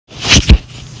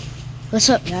What's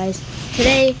up, guys?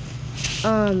 Today,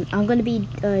 I'm gonna be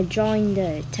drawing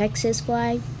the Texas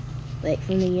flag, like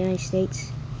from the United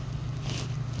States.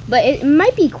 But it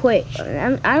might be quick.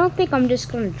 I don't think I'm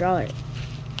just gonna draw it.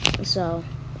 So,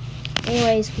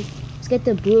 anyways, let's get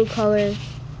the blue color.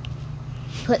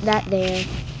 Put that there,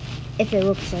 if it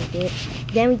looks like it.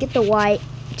 Then we get the white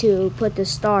to put the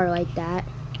star like that.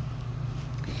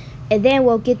 And then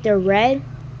we'll get the red.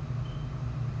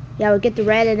 Yeah, we'll get the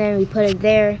red and then we put it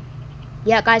there.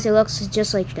 Yeah, guys, it looks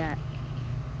just like that.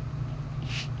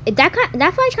 That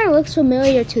flag kind of looks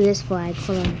familiar to this flag.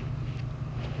 Hold on.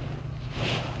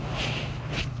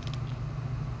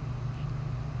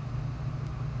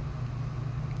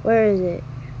 Where is it?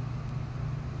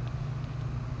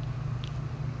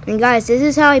 And guys, this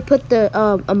is how I put the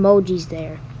emojis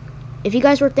there. If you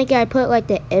guys were thinking I put like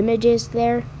the images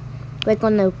there, like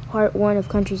on the part 1 of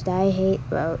countries that I hate,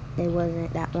 well, it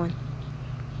wasn't that one.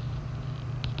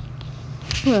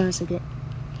 Hold on a second.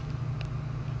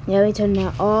 Yeah, we turn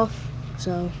that off,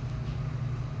 so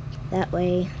that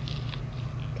way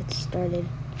get started.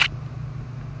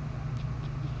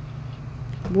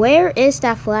 Where is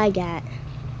that flag at?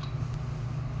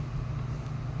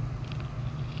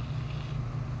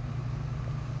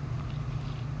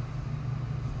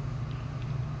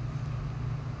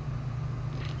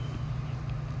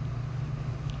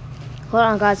 Hold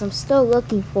on, guys, I'm still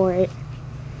looking for it.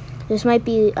 This might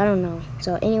be, I don't know.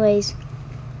 So anyways,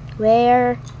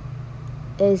 where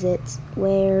is it?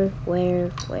 Where? I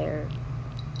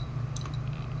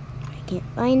can't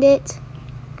find it.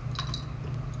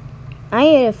 I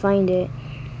need to find it.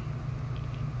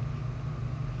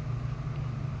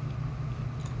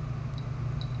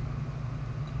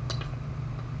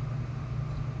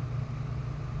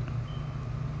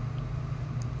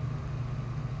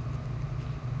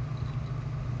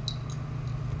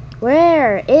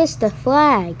 Where is the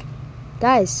flag?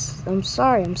 Guys, I'm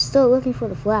sorry, I'm still looking for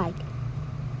the flag.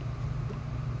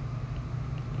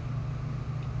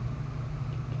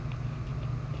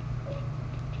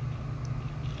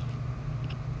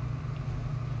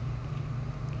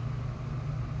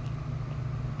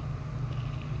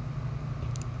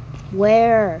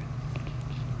 Where?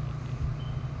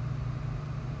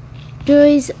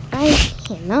 Guys, I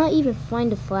cannot even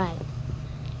find the flag.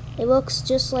 It looks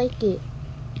just like it.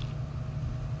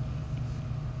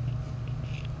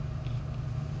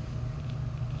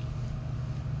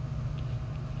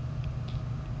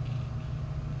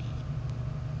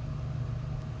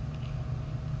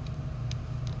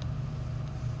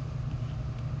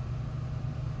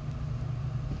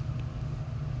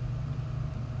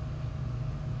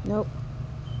 Nope.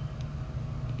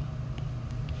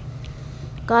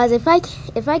 Guys, if I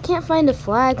can't find the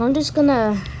flag, I'm just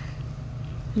gonna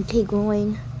keep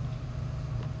going.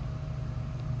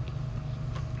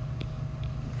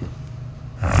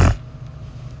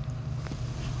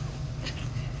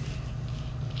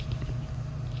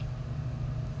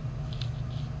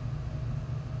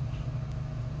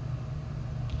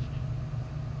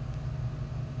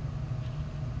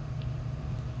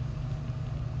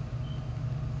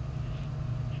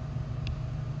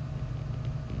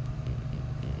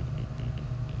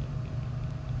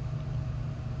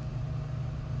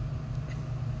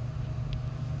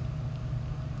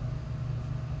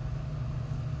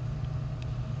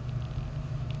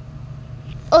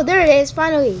 Oh, there it is,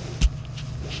 finally.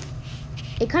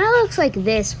 It kind of looks like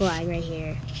this flag right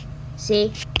here.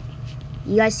 See?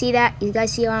 You guys see that? You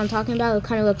guys see what I'm talking about? It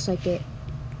kind of looks like it.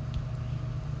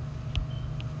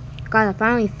 God, I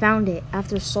finally found it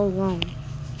after so long.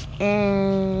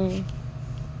 And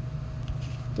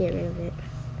get rid of it.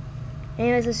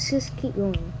 Anyways, let's just keep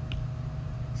going.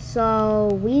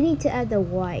 So, we need to add the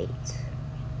white.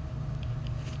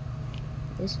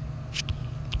 This.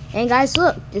 And guys,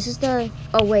 look, this is the,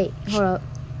 oh wait, hold up.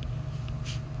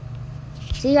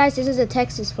 See guys, this is a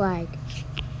Texas flag.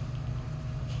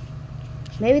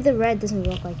 Maybe the red doesn't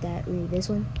look like that. Read this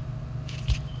one.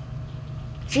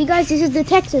 See guys, this is the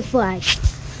Texas flag.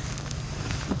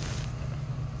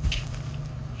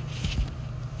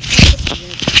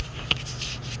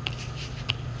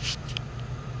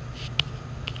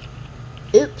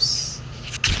 Oops.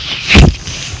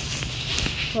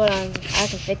 Hold on, I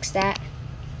can fix that.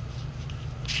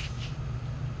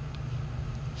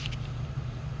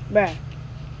 Bruh.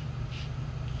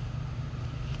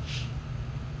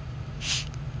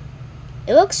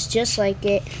 It looks just like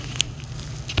it.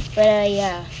 But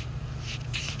yeah.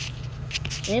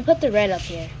 Let me put the red up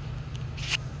here.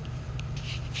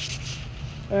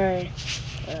 Or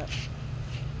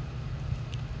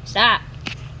stop.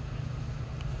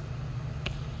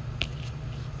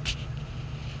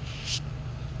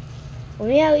 Well,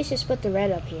 maybe at least just put the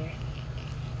red up here.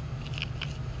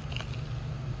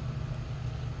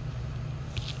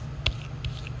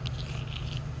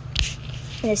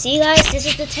 Now see guys, this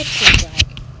is the Texas flag.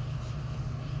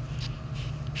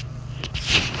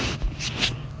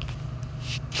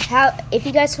 If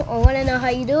you guys want to know how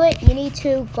you do it, you need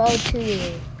to go to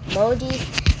your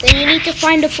emojis. Then you need to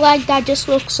find a flag that just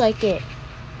looks like it.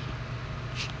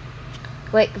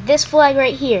 Like this flag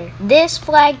right here. This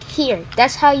flag here.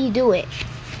 That's how you do it.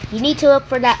 You need to look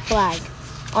for that flag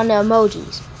on the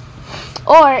emojis.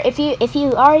 Or if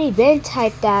you already been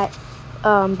typed that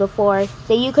before,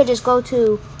 then you could just go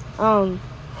to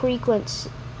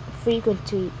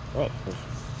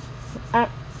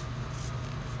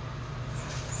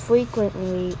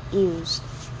frequently used,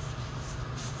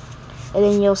 and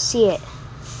then you'll see it.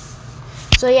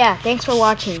 So yeah, thanks for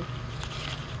watching.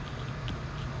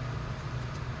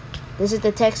 This is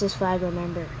the Texas flag,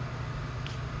 remember.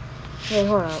 Wait,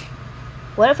 hold up.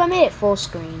 What if I made it full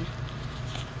screen?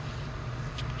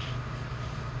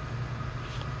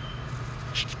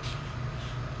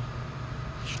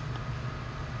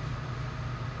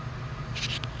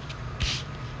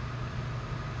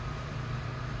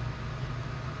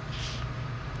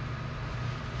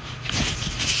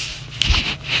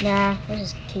 Nah,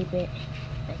 let's just keep it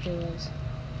like it was.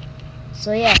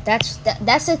 So yeah, that's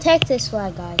the Texas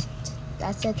flag, guys.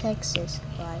 That's the Texas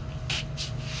flag.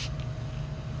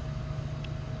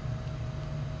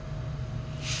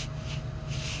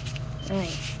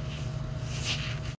 Alright.